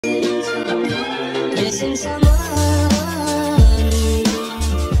missing someone.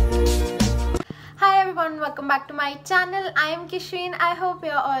 Hi everyone, welcome back to my channel. I am Kishveen. I hope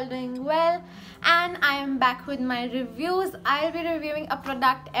you're all doing well, and I am back with my reviews. I'll be reviewing a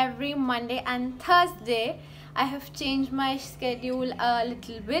product every Monday and Thursday. I have changed my schedule a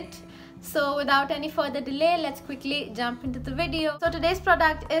little bit. So without any further delay, let's quickly jump into the video. So today's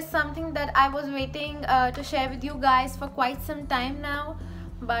product is something that I was waiting to share with you guys for quite some time now,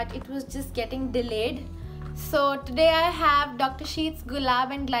 but it was just getting delayed. So today I have dr.sheths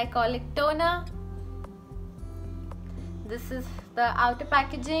Gulab And Glycolic toner. This is the outer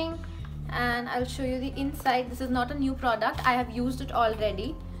packaging and I'll show you the inside. This is not a new product, I have used it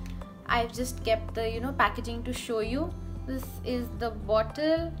already. I've just kept the packaging to show you. This is the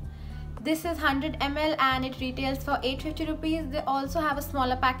bottle. This is 100 ml and it retails for 850 rupees. They also have a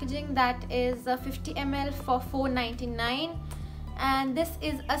smaller packaging that is 50 ml for 499, and this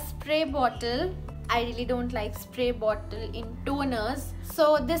is a spray bottle. I really don't like spray bottle in toners.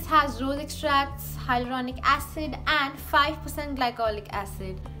 So this has rose extracts, hyaluronic acid and 5% glycolic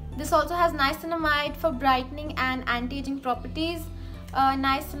acid. This also has niacinamide for brightening and anti-aging properties.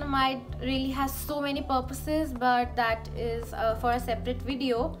 Niacinamide really has so many purposes, but that is for a separate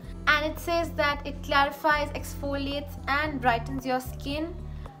video. And it says that it clarifies, exfoliates and brightens your skin,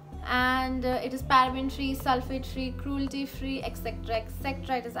 and it is paraben free, sulfate free, cruelty free, etc,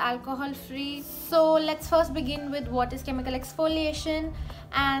 etc. It is alcohol free. So let's first begin with what is chemical exfoliation,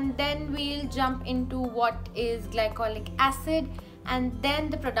 and then we'll jump into what is glycolic acid, and then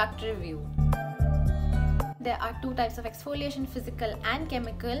the product review. There are two types of exfoliation, physical and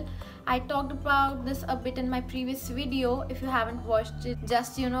chemical. I talked about this a bit in my previous video. If you haven't watched it,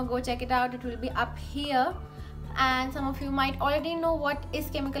 just go check it out. It will be up here. And some of you might already know what is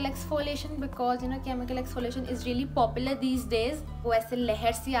chemical exfoliation, because chemical exfoliation is really popular these days. वो ऐसे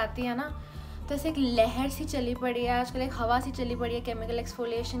लहर सी आती है ना, तो ऐसे एक लहर सी चली पड़ी है आजकल, एक हवा सी चली पड़ी है chemical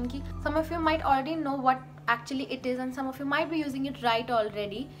exfoliation की. Some of you might already know what actually it is, and some of you might be using it right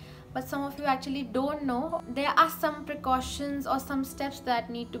already, but some of you actually don't know. There are some precautions or some steps that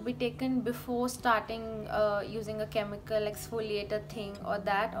need to be taken before starting using a chemical exfoliator thing or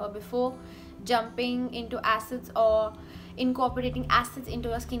that, or before jumping into acids or incorporating acids into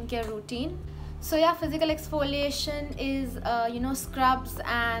your skincare routine. So yeah, physical exfoliation is scrubs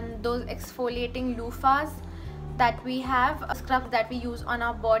and those exfoliating loofahs that we have, scrubs that we use on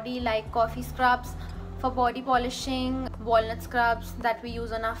our body, like coffee scrubs for body polishing, walnut scrubs that we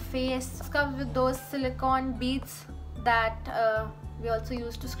use on our face, scrubs with those silicone beads that we also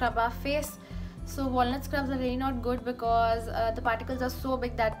use to scrub our face. So walnut scrubs are really not good because the particles are so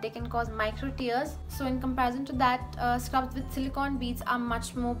big that they can cause micro tears. So in comparison to that, scrubs with silicone beads are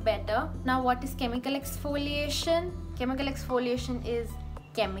much more better. Now, what is chemical exfoliation? Chemical exfoliation is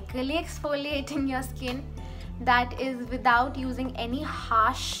chemically exfoliating your skin, that is without using any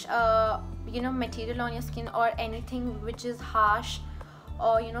harsh material on your skin, or anything which is harsh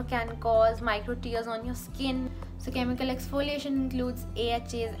or can cause micro tears on your skin. So chemical exfoliation includes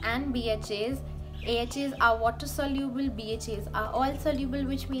AHAs and BHAs. AHAs are water soluble, BHAs are oil soluble,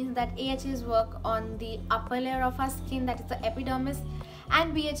 which means that AHAs work on the upper layer of our skin, that is the epidermis,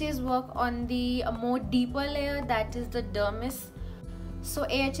 and BHAs work on the more deeper layer, that is the dermis. So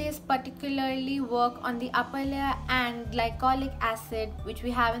AHAs particularly work on the upper layer, and glycolic acid, which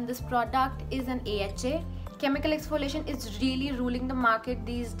we have in this product, is an AHA. Chemical exfoliation is really ruling the market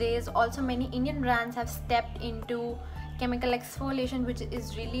these days. Also, many Indian brands have stepped into chemical exfoliation, which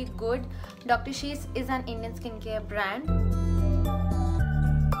is really good. dr.sheths is an Indian skincare brand.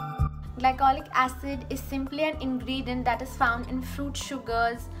 Glycolic acid is simply an ingredient that is found in fruit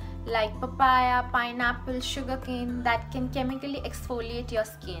sugars like papaya, pineapple, sugarcane, that can chemically exfoliate your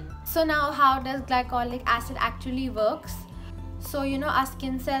skin. So now, how does glycolic acid actually works? So our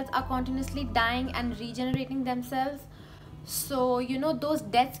skin cells are continuously dying and regenerating themselves. So those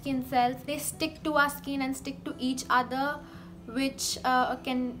dead skin cells, they stick to our skin and stick to each other, which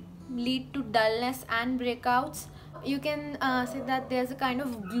can lead to dullness and breakouts. You can say that there's a kind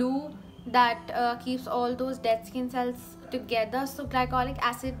of glue that keeps all those dead skin cells together. So glycolic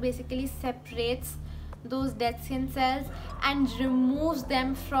acid basically separates those dead skin cells and removes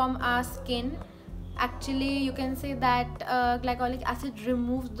them from our skin. Actually, you can say that glycolic acid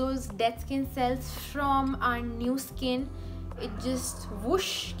removes those dead skin cells from our new skin. It just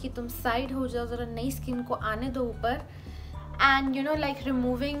whoosh कि तुम side हो जाओ, जरा नई skin को आने दो ऊपर. And like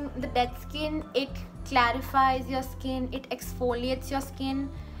removing the dead skin, it clarifies your skin, it exfoliates your skin,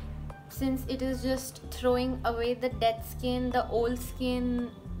 since it is just throwing away the dead skin, the old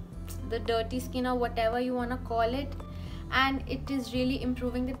skin, the dirty skin, or whatever you want to call it. and it is really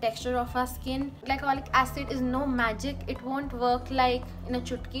improving the texture of our skin. Glycolic acid is no magic. It won't work like in a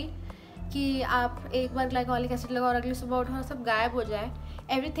chutki कि आप एक बार glycolic acid लगाओ और अगली सुबह उठो और सब गायब हो जाए.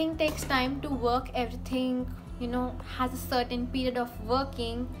 Everything takes time to work. Everything, you know, has a certain period of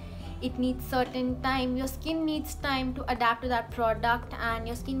working. It needs certain time. Your skin needs time to adapt to that product, and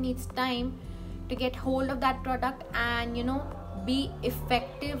your skin needs time to get hold of that product and, you know, be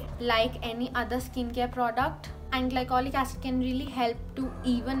effective like any other skincare product. And glycolic acid can really help to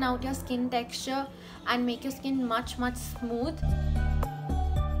even out your skin texture and make your skin much smooth.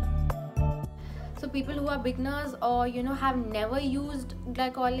 So people who are beginners or, you know, have never used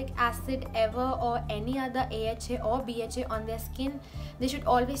glycolic acid ever or any other AHA or BHA on their skin, they should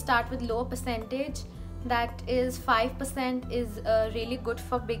always start with lower percentage. That is 5% is really good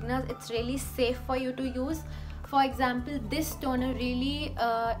for beginners. It's really safe for you to use. For example, this toner really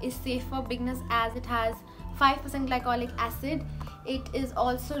is safe for beginners as it has 5% glycolic acid. It is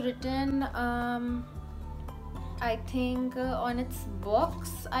also written I think on its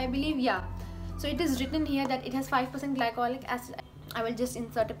box, I believe, yeah. So it is written here that it has 5% glycolic acid. I will just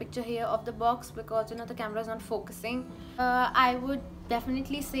insert a picture here of the box because, you know, the camera is not focusing. I would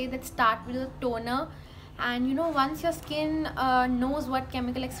definitely say that start with a toner, and, you know, once your skin knows what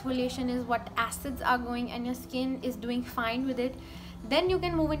chemical exfoliation is, what acids are going, and your skin is doing fine with it, then you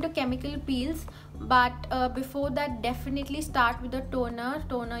can move into chemical peels. But before that, definitely start with a toner.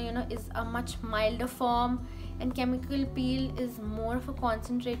 Toner, you know, is a much milder form, and chemical peel is more of a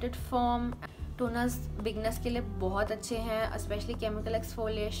concentrated form. Toners beginners के लिए बहुत अच्छे हैं, specially chemical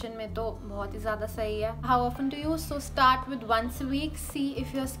exfoliation में तो बहुत ही ज़्यादा सही है. How often to use? So start with once a week. See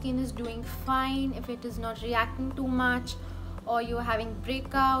if your skin is doing fine, if it is not reacting too much, or you are having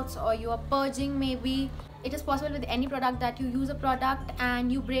breakouts, or you are purging maybe. It is possible with any product that you use a product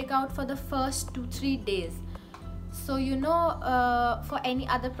and you break out for the first 2-3 days. So, you know, for any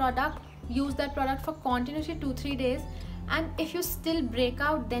other product, use that product for continuously 2-3 days, and if you still break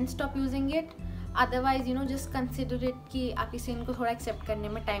out, then stop using it. Otherwise, you know, just consider it कि आपकी skin को थोड़ा accept करने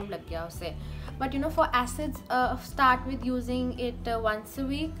में time लग गया उसे. But, you know, for acids, start with using it once a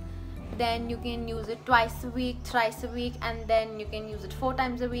week. Then you can use it twice a week, thrice a week, and then you can use it 4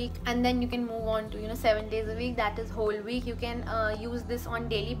 times a week, and then you can move on to, you know, 7 days a week. That is whole week. You can use this on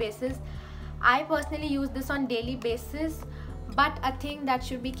daily basis. I personally use this on daily basis, but a thing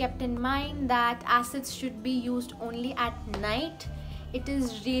that should be kept in mind that acids should be used only at night. It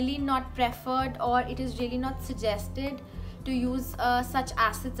is really not preferred, or it is really not suggested to use such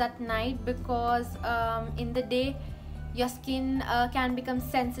acids at night, because in the day your skin can become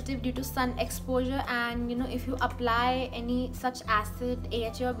sensitive due to sun exposure, and, you know, if you apply any such acid,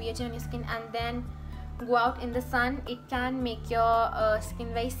 AHA or BHA, on your skin and then go out in the sun, it can make your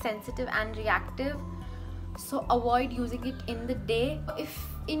skin very sensitive and reactive. So avoid using it in the day. If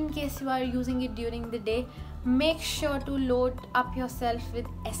in case you are using it during the day, make sure to load up yourself with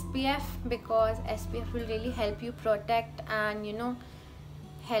SPF, because SPF will really help you protect and, you know,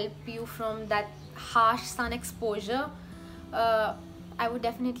 help you from that harsh sun exposure. I would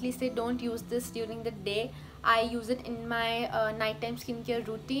definitely say don't use this during the day. I use it in my nighttime skincare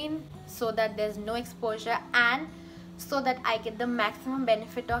routine so that there's no exposure and so that I get the maximum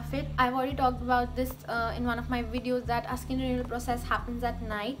benefit of it. I've already talked about this in one of my videos, that our skin renewal process happens at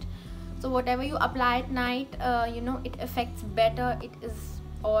night. So whatever you apply at night, you know, it affects better. It is,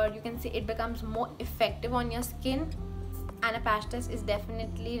 or you can say, it becomes more effective on your skin. And a patch test is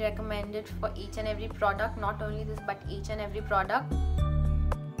definitely recommended for each and every product, not only this but each and every product.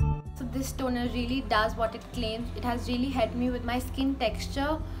 So this toner really does what it claims. It has really helped me with my skin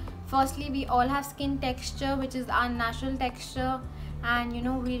texture. Firstly, we all have skin texture, which is our natural texture, and, you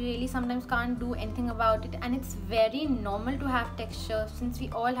know, we really sometimes can't do anything about it, and it's very normal to have texture. Since we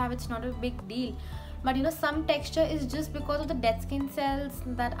all have, it's not a big deal. But, you know, some texture is just because of the dead skin cells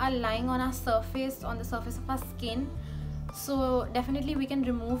that are lying on our surface, on the surface of our skin. So definitely we can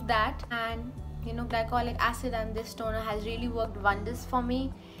remove that, and, you know, glycolic acid and this toner has really worked wonders for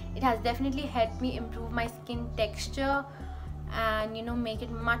me. It has definitely helped me improve my skin texture and, you know, make it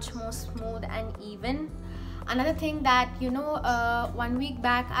much more smooth and even. Another thing that, you know, 1 week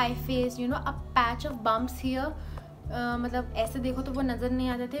back I faced, you know, a patch of bumps here. मतलब ऐसे देखो तो वो नज़र नहीं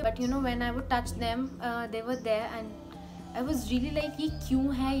आते थे, but, you know, when I would touch them, they were there, and I was really like, ये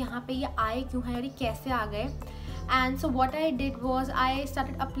क्यों है यहाँ पे, ये आए क्यों हैं और ये कैसे आ गए. And so what I did was I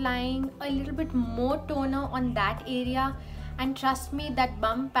started applying a little bit more toner on that area, and trust me, that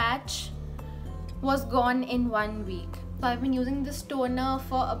bump patch was gone in 1 week. So I've been using this toner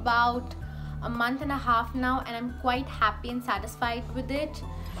for about a month and a half now, and I'm quite happy and satisfied with it.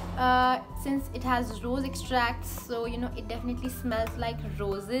 since it has rose extracts, so you know it definitely smells like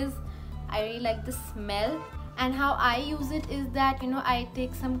roses. I really like the smell. And how I use it is that, you know, I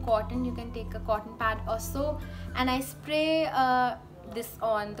take some cotton, you can take a cotton pad or so, and I spray this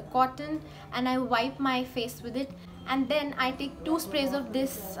on the cotton and I wipe my face with it, and then I take 2 sprays of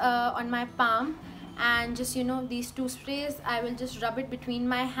this on my palm, and just, you know, these 2 sprays I will just rub it between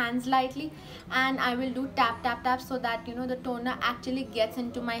my hands lightly, and I will do tap tap tap, so that, you know, the toner actually gets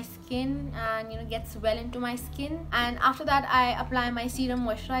into my skin and, you know, gets well into my skin. And after that I apply my serum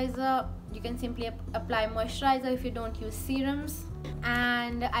moisturizer. You can simply apply moisturizer if you don't use serums.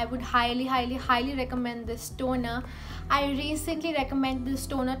 And I would highly recommend this toner. I recently recommended this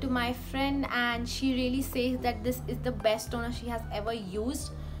toner to my friend and she really says that this is the best toner she has ever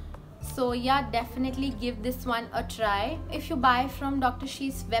used. So yeah, definitely give this one a try. If you buy from Dr.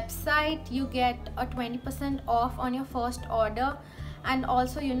 Sheth's website, you get a 20% off on your first order. And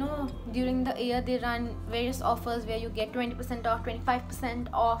also, you know, during the year they run various offers where you get 20% off, 25%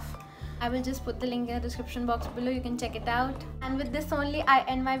 off. I will just put the link in the description box below, you can check it out. And with this only I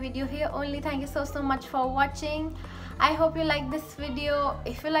end my video here. Only thank you so much for watching. I hope you like this video.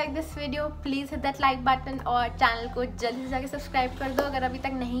 If you like this video, please hit that like button और channel को जल्दी से जाके subscribe कर दो अगर अभी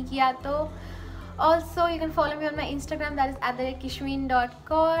तक नहीं किया तो. Also, you can follow me on my Instagram, that is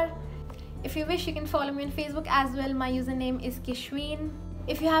 @kishveen.kaur. If you wish, you can follow me on Facebook as well. My username is Kishveen.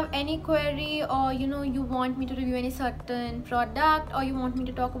 If you have any query, or you know, you want me to review any certain product, or you want me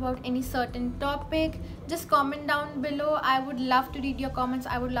to talk about any certain topic, just comment down below. I would love to read your comments,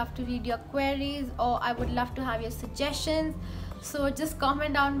 I would love to read your queries, or I would love to have your suggestions. So just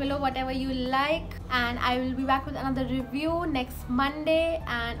comment down below whatever you like, and I will be back with another review next Monday.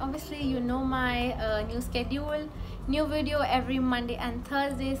 And obviously, you know my new schedule, new video every Monday and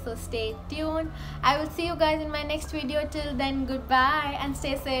Thursday, so stay tuned. I will see you guys in my next video. Till then, goodbye and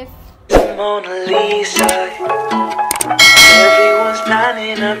stay safe. Mona Lisa, everyone's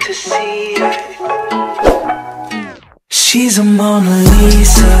lining up to see her. She's a Mona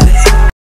Lisa.